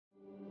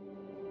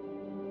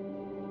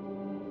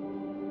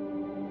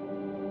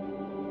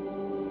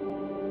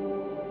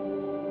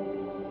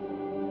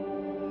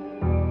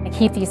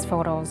keep these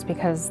photos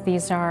because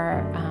these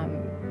are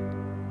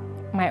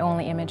my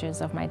only images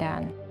of my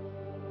dad.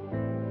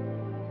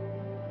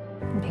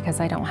 Because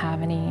I don't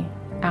have any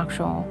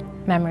actual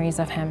memories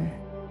of him.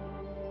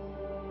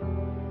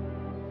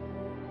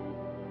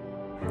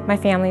 My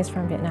family's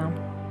from Vietnam.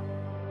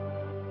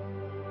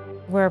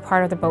 We're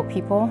part of the boat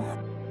people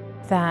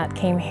that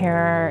came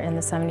here in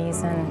the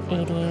 70s and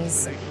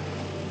 80s.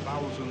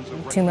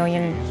 2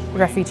 million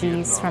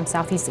refugees from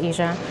Southeast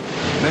Asia.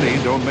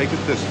 Many don't make it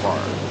this far.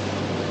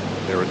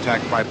 They're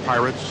attacked by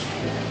pirates,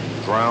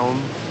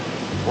 drown,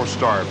 or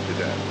starve to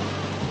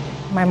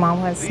death. My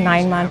mom was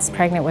 9 months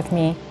pregnant with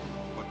me.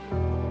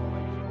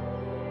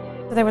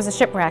 There was a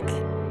shipwreck,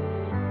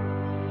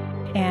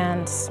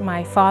 and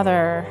my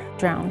father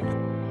drowned.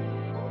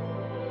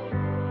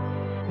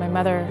 My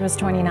mother was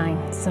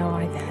 29, so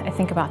I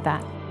think about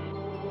that.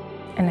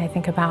 And I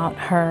think about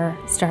her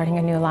starting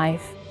a new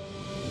life.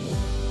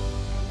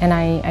 And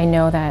I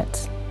know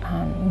that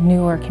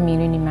newer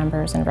community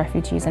members and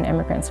refugees and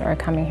immigrants are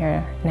coming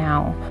here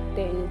now.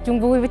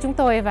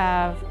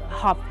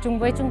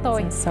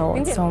 So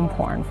it's so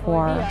important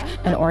for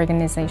an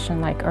organization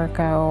like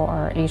IRCO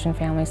or Asian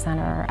Family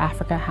Center or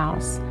Africa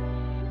House,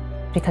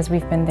 because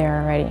we've been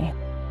there already.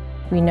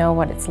 We know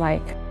what it's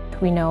like.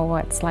 We know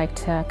what it's like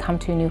to come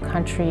to a new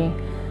country,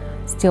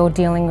 still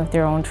dealing with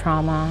their own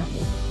trauma,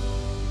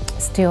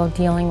 still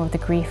dealing with the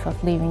grief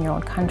of leaving your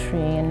own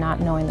country and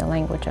not knowing the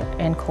language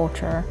and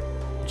culture.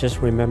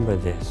 Just remember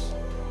this.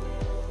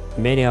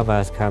 Many of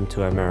us come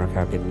to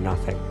America with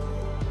nothing.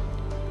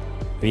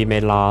 We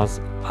may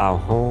lose our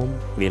home,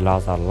 we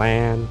lost our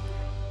land,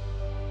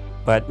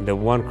 but the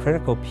one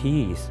critical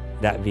piece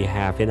that we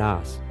have in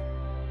us,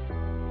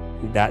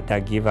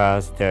 that gives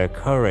us the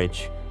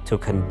courage to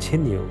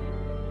continue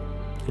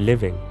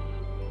living,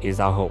 is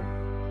our hope.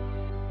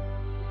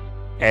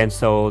 And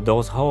so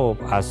those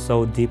hopes are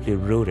so deeply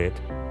rooted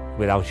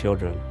with our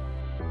children.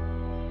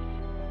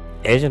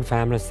 Asian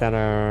Family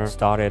Center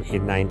started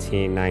in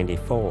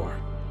 1994.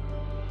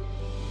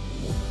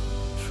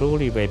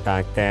 Truly way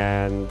back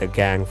then, the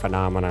gang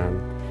phenomenon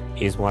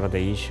is one of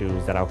the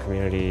issues that our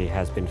community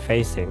has been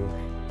facing.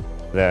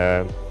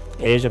 The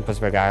Asian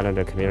Pacific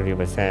Islander community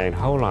was saying,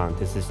 hold on,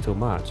 this is too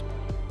much.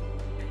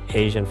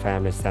 Asian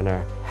Family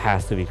Center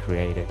has to be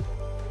created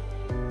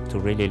to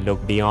really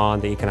look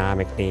beyond the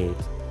economic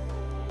needs.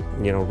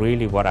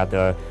 Really what are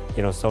the,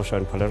 social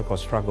and political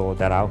struggles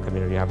that our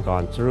community have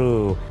gone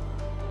through.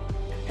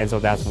 And so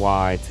that's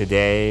why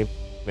today,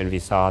 when we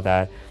saw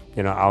that,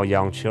 our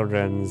young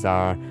children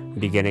are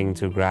beginning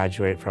to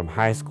graduate from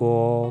high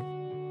school,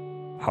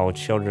 our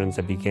children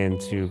are beginning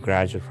to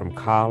graduate from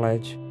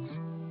college,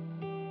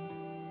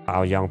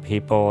 our young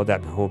people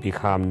who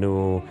become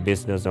new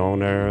business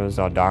owners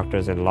or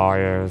doctors and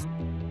lawyers.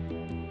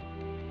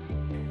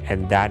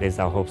 And that is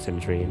our hopes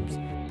and dreams.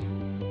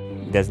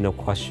 There's no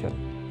question.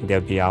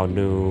 There'll be our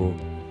new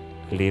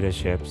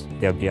leaderships,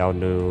 there'll be our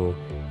new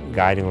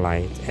guiding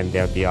light, and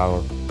there'll be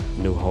our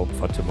new hope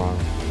for tomorrow.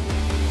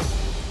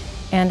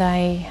 And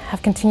I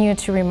have continued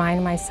to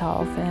remind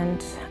myself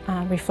and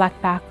reflect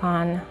back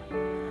on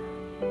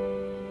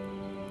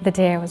the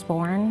day I was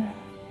born,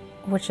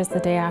 which is the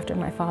day after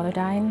my father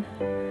died,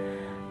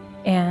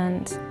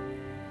 and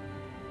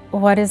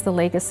what is the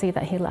legacy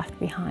that he left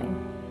behind.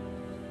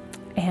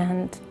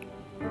 And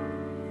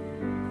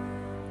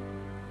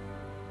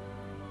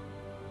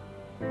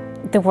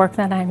the work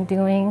that I'm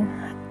doing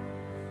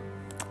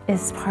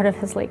is part of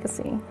his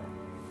legacy.